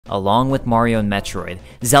Along with Mario and Metroid,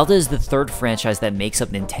 Zelda is the third franchise that makes up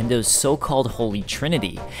Nintendo's so-called Holy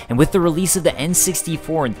Trinity, and with the release of the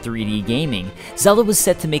N64 and 3D gaming, Zelda was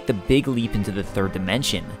set to make the big leap into the third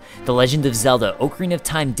dimension. The Legend of Zelda Ocarina of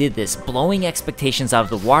Time did this, blowing expectations out of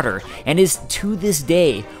the water, and is, to this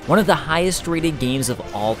day, one of the highest rated games of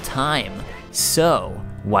all time. So,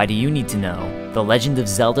 why do you need to know The Legend of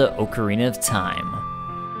Zelda Ocarina of Time?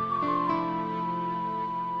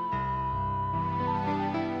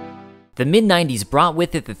 The mid-90s brought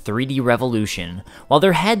with it the 3D revolution. While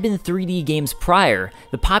there had been 3D games prior,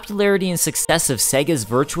 the popularity and success of Sega's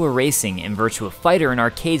Virtua Racing and Virtua Fighter in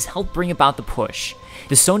arcades helped bring about the push.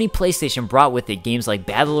 The Sony PlayStation brought with it games like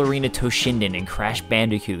Battle Arena Toshinden and Crash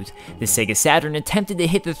Bandicoot. The Sega Saturn attempted to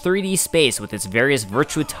hit the 3D space with its various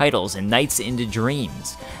Virtua titles and Nights into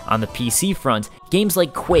Dreams. On the PC front, games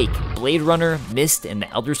like Quake, Blade Runner, Myst, and The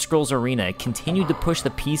Elder Scrolls Arena continued to push the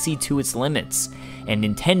PC to its limits. And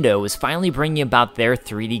Nintendo was finally bringing about their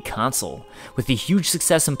 3D console. With the huge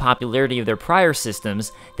success and popularity of their prior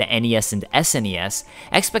systems, the NES and SNES,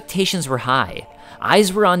 expectations were high.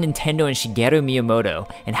 Eyes were on Nintendo and Shigeru Miyamoto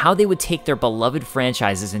and how they would take their beloved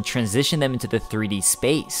franchises and transition them into the 3D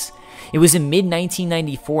space. It was in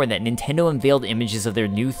mid-1994 that Nintendo unveiled images of their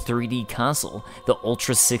new 3D console, the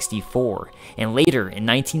Ultra 64, and later, in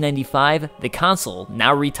 1995, the console,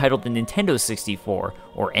 now retitled the Nintendo 64,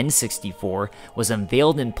 or N64, was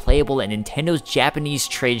unveiled and playable at Nintendo's Japanese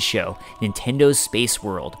trade show, Nintendo Space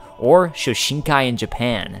World, or Shoshinkai in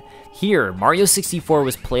Japan. Here, Mario 64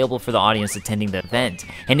 was playable for the audience attending the event,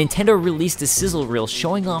 and Nintendo released a sizzle reel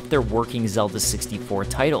showing off their working Zelda 64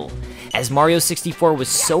 title. As Mario 64 was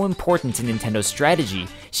so important to Nintendo's strategy,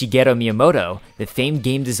 Shigeru Miyamoto, the famed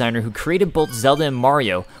game designer who created both Zelda and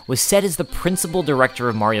Mario, was set as the principal director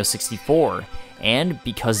of Mario 64. And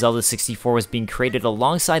because Zelda 64 was being created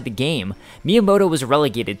alongside the game, Miyamoto was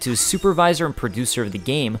relegated to supervisor and producer of the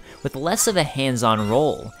game with less of a hands-on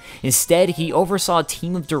role. Instead, he oversaw a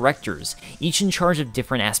team of directors, each in charge of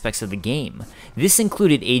different aspects of the game. This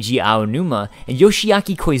included Eiji Aonuma and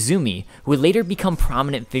Yoshiaki Koizumi, who would later become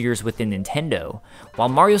prominent figures within Nintendo. While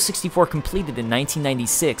Mario 64 completed in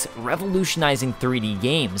 1996, revolutionizing 3D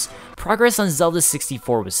games, progress on Zelda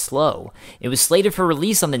 64 was slow. It was slated for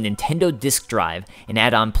release on the Nintendo Disk Drive, an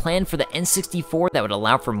add-on planned for the N64 that would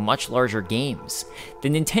allow for much larger games. The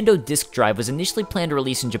Nintendo Disk Drive was initially planned to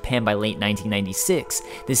release in Japan by late 1996,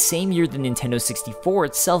 the same year the Nintendo 64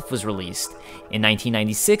 itself was released. In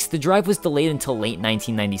 1996, the drive was delayed until late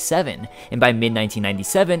 1997, and by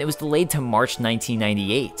mid-1997 it was delayed to March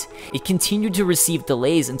 1998. It continued to receive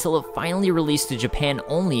delays until it finally released to Japan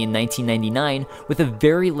only in 1999 with a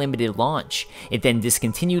very limited launch. It then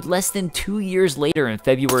discontinued less than 2 years later in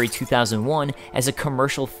February 2001 as a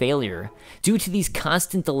commercial failure. Due to these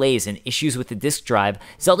constant delays and issues with the disk drive,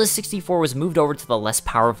 Zelda 64 was moved over to the less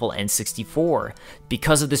powerful N64.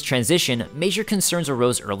 Because of this transition, major concerns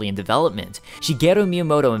arose early in development. Shigeru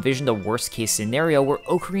Miyamoto envisioned a worst-case scenario where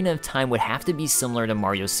Ocarina of Time would have to be similar to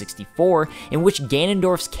Mario 64, in which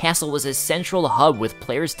Ganondorf's castle was a central hub with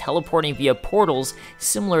players teleporting via portals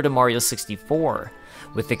similar to Mario 64.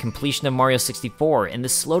 With the completion of Mario 64 and the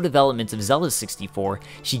slow development of Zelda 64,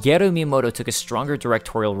 Shigeru Miyamoto took a stronger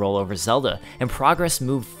directorial role over Zelda, and progress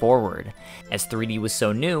moved forward. As 3D was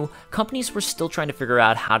so new, companies were still trying to figure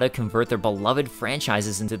out how to convert their beloved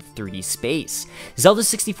franchises into the 3D space. Zelda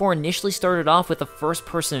 64 initially started off with a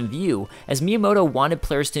first-person view, as Miyamoto wanted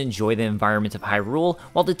players to enjoy the environment of Hyrule,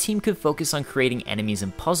 while the team could focus on creating enemies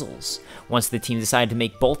and puzzles. Once the team decided to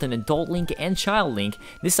make both an adult Link and child Link,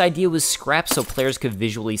 this idea was scrapped so players could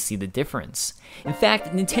visually see the difference. In fact,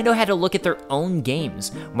 Nintendo had to look at their own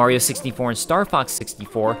games, Mario 64 and Star Fox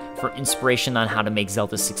 64, for inspiration on how to make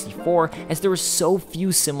Zelda 64, as there were so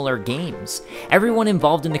few similar games. Everyone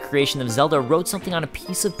involved in the creation of Zelda wrote something on a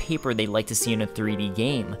piece of paper they'd like to see in a 3D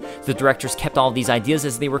game. The directors kept all of these ideas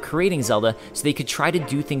as they were creating Zelda, so they could try to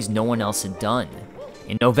do things no one else had done.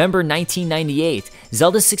 In November 1998,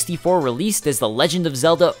 Zelda 64 released as The Legend of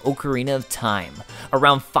Zelda Ocarina of Time.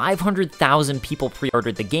 Around 500,000 people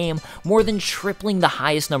pre-ordered the game, more than tripling the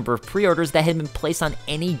highest number of pre-orders that had been placed on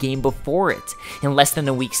any game before it. In less than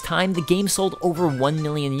a week's time, the game sold over 1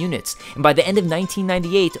 million units, and by the end of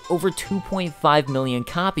 1998, over 2.5 million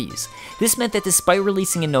copies. This meant that despite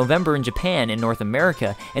releasing in November in Japan and North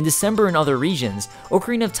America, and December in other regions,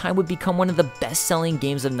 Ocarina of Time would become one of the best-selling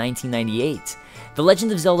games of 1998. The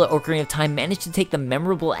Legend of Zelda Ocarina of Time managed to take the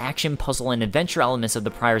memorable action, puzzle, and adventure elements of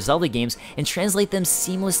the prior Zelda games and translate them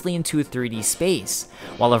seamlessly into a 3D space.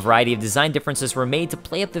 While a variety of design differences were made to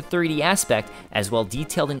play up the 3D aspect, as well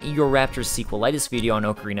detailed in Egoraptor's sequelitis video on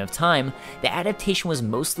Ocarina of Time, the adaptation was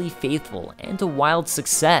mostly faithful and a wild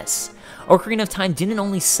success. Ocarina of Time didn't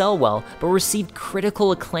only sell well, but received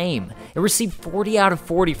critical acclaim. It received 40 out of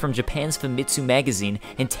 40 from Japan's Famitsu magazine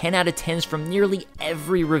and 10 out of 10s from nearly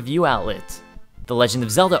every review outlet. The Legend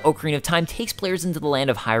of Zelda Ocarina of Time takes players into the land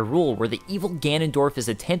of Hyrule, where the evil Ganondorf is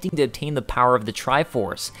attempting to obtain the power of the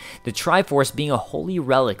Triforce. The Triforce being a holy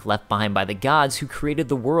relic left behind by the gods who created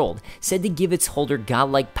the world, said to give its holder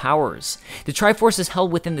godlike powers. The Triforce is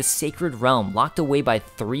held within the sacred realm, locked away by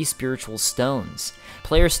 3 spiritual stones.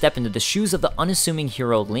 Players step into the shoes of the unassuming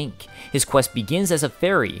hero Link. His quest begins as a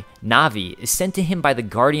fairy. Navi is sent to him by the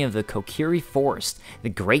guardian of the Kokiri Forest, the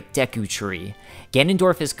Great Deku Tree.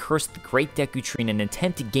 Ganondorf has cursed the Great Deku Tree in an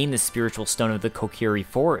attempt to gain the spiritual stone of the Kokiri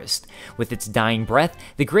Forest. With its dying breath,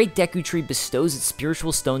 the Great Deku Tree bestows its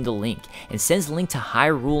spiritual stone to Link and sends Link to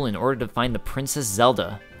Hyrule in order to find the Princess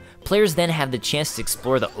Zelda. Players then have the chance to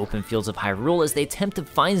explore the open fields of Hyrule as they attempt to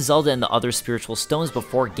find Zelda and the other spiritual stones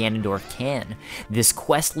before Ganondorf can. This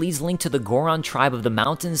quest leads Link to the Goron tribe of the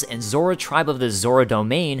mountains and Zora tribe of the Zora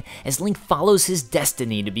domain as Link follows his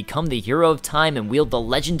destiny to become the hero of time and wield the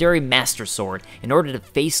legendary Master Sword in order to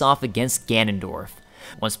face off against Ganondorf.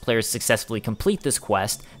 Once players successfully complete this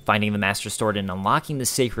quest, finding the Master Sword and unlocking the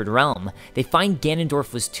Sacred Realm, they find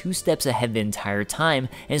Ganondorf was 2 steps ahead the entire time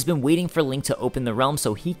and has been waiting for Link to open the realm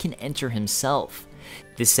so he can enter himself.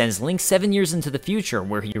 This sends Link 7 years into the future,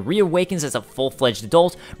 where he reawakens as a full-fledged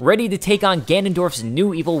adult, ready to take on Ganondorf's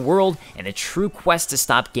new evil world, and a true quest to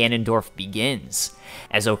stop Ganondorf begins.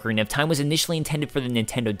 As Ocarina of Time was initially intended for the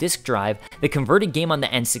Nintendo Disk Drive, the converted game on the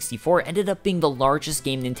N64 ended up being the largest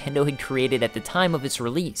game Nintendo had created at the time of its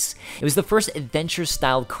release. It was the first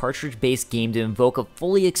adventure-styled cartridge-based game to invoke a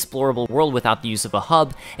fully explorable world without the use of a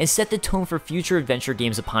hub, and set the tone for future adventure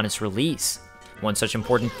games upon its release. One such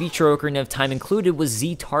important feature Ocarina of Time included was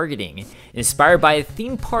Z-targeting. Inspired by a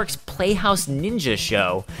theme park's Playhouse Ninja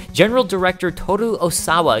show, General Director Toru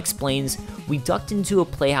Osawa explains, "We ducked into a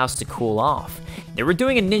playhouse to cool off. They were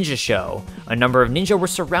doing a ninja show. A number of ninja were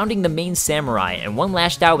surrounding the main samurai, and one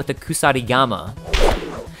lashed out with a kusarigama.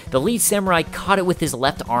 The lead samurai caught it with his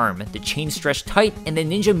left arm, the chain stretched tight, and the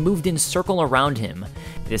ninja moved in a circle around him.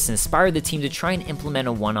 This inspired the team to try and implement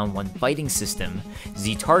a one-on-one fighting system.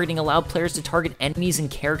 Z-targeting allowed players to target enemies and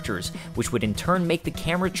characters, which would in turn make the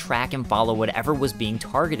camera track and follow whatever was being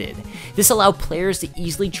targeted. This allowed players to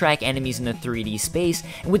easily track enemies in a 3D space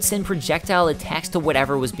and would send projectile attacks to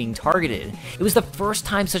whatever was being targeted. It was the first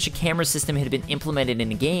time such a camera system had been implemented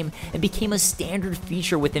in a game and became a standard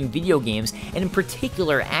feature within video games, and in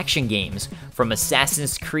particular action games. From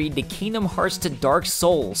Assassin's Creed to Kingdom Hearts to Dark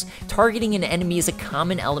Souls, targeting an enemy is a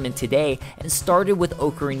common element today and started with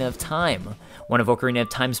Ocarina of Time. One of Ocarina of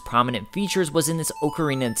Time's prominent features was in its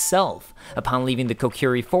ocarina itself. Upon leaving the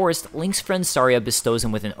Kokiri Forest, Link's friend Saria bestows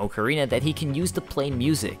him with an ocarina that he can use to play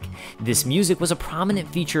music. This music was a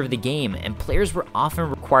prominent feature of the game, and players were often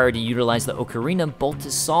required to utilize the ocarina both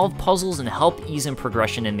to solve puzzles and help ease in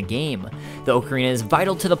progression in the game. The ocarina is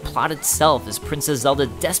vital to the plot itself, as Princess Zelda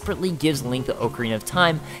desperately gives Link the Ocarina of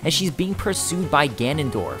Time as she's being pursued by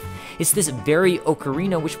Ganondorf. It's this very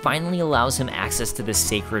ocarina which finally allows him access to the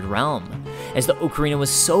Sacred Realm. As the ocarina was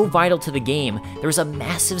so vital to the game, there was a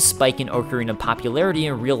massive spike in ocarina popularity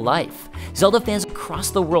in real life. Zelda fans across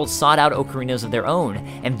the world sought out ocarinas of their own,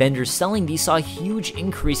 and vendors selling these saw a huge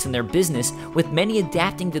increase in their business, with many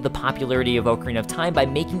adapting to the popularity of Ocarina of Time by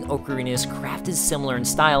making ocarinas crafted similar in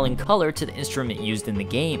style and color to the instrument used in the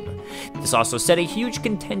game. This also set a huge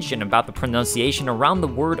contention about the pronunciation around the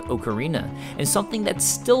word ocarina, and something that's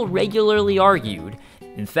still regularly argued.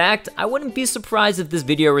 In fact, I wouldn't be surprised if this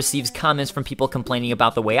video receives comments from people complaining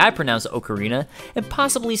about the way I pronounce ocarina and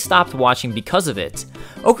possibly stopped watching because of it.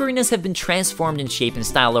 Ocarinas have been transformed in shape and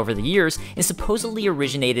style over the years and supposedly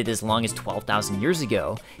originated as long as 12,000 years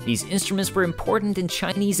ago. These instruments were important in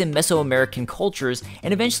Chinese and Mesoamerican cultures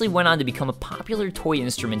and eventually went on to become a popular toy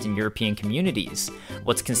instrument in European communities.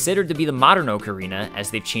 What's considered to be the modern ocarina,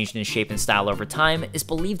 as they've changed in shape and style over time, is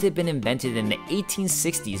believed to have been invented in the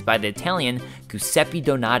 1860s by the Italian Giuseppe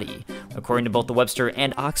Donati. According to both the Webster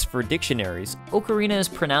and Oxford dictionaries, ocarina is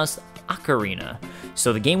pronounced ocarina,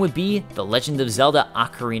 so the game would be The Legend of Zelda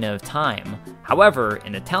Ocarina of Time. However,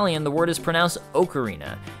 in Italian the word is pronounced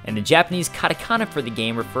ocarina, and the Japanese katakana for the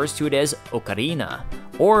game refers to it as ocarina,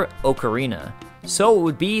 or ocarina, so it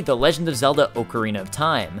would be The Legend of Zelda Ocarina of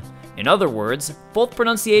Time. In other words, both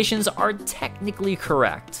pronunciations are technically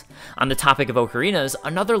correct. On the topic of ocarinas,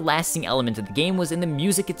 another lasting element of the game was in the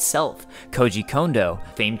music itself. Koji Kondo,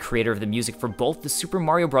 famed creator of the music for both the Super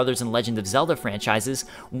Mario Bros. And Legend of Zelda franchises,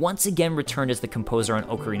 once again returned as the composer on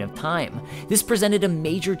Ocarina of Time. This presented a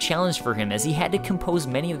major challenge for him as he had to compose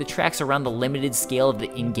many of the tracks around the limited scale of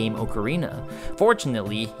the in-game ocarina.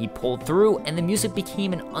 Fortunately, he pulled through, and the music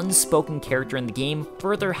became an unspoken character in the game,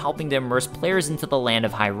 further helping to immerse players into the land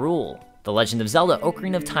of Hyrule. The Legend of Zelda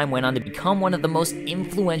Ocarina of Time went on to become one of the most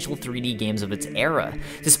influential 3D games of its era.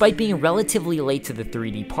 Despite being relatively late to the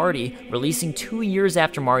 3D party, releasing 2 years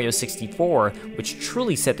after Mario 64, which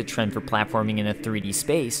truly set the trend for platforming in a 3D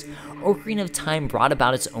space, Ocarina of Time brought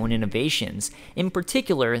about its own innovations. In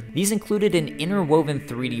particular, these included an interwoven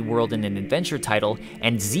 3D world in an adventure title,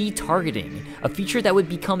 and Z-targeting, a feature that would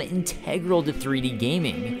become integral to 3D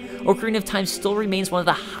gaming. Ocarina of Time still remains one of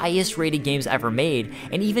the highest rated games ever made,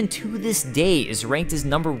 and even to this day is ranked as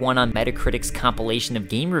 #1 on Metacritic's compilation of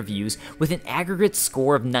game reviews with an aggregate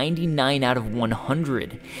score of 99 out of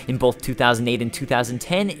 100. In both 2008 and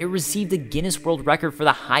 2010, it received a Guinness World Record for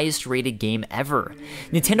the highest rated game ever.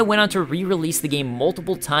 Nintendo went on to re-release the game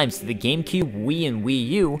multiple times to the GameCube, Wii, and Wii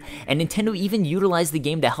U, and Nintendo even utilized the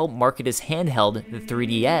game to help market its handheld, the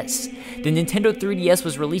 3DS. The Nintendo 3DS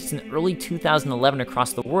was released in early 2011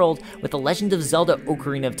 across the world, with The Legend of Zelda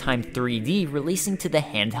Ocarina of Time 3D releasing to the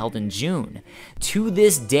handheld in June. To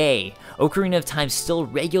this day, Ocarina of Time still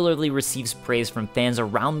regularly receives praise from fans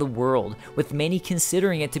around the world, with many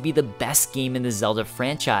considering it to be the best game in the Zelda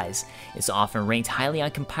franchise. It's often ranked highly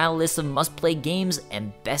on compile lists of must-play games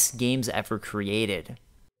and best games ever created.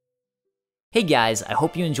 Hey guys, I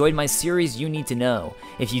hope you enjoyed my series You Need to Know.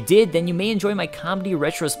 If you did, then you may enjoy my comedy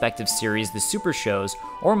retrospective series The Super Shows,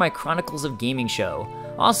 or my Chronicles of Gaming show.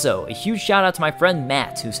 Also, a huge shout out to my friend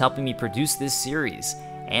Matt, who's helping me produce this series.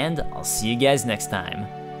 And I'll see you guys next time.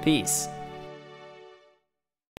 Peace.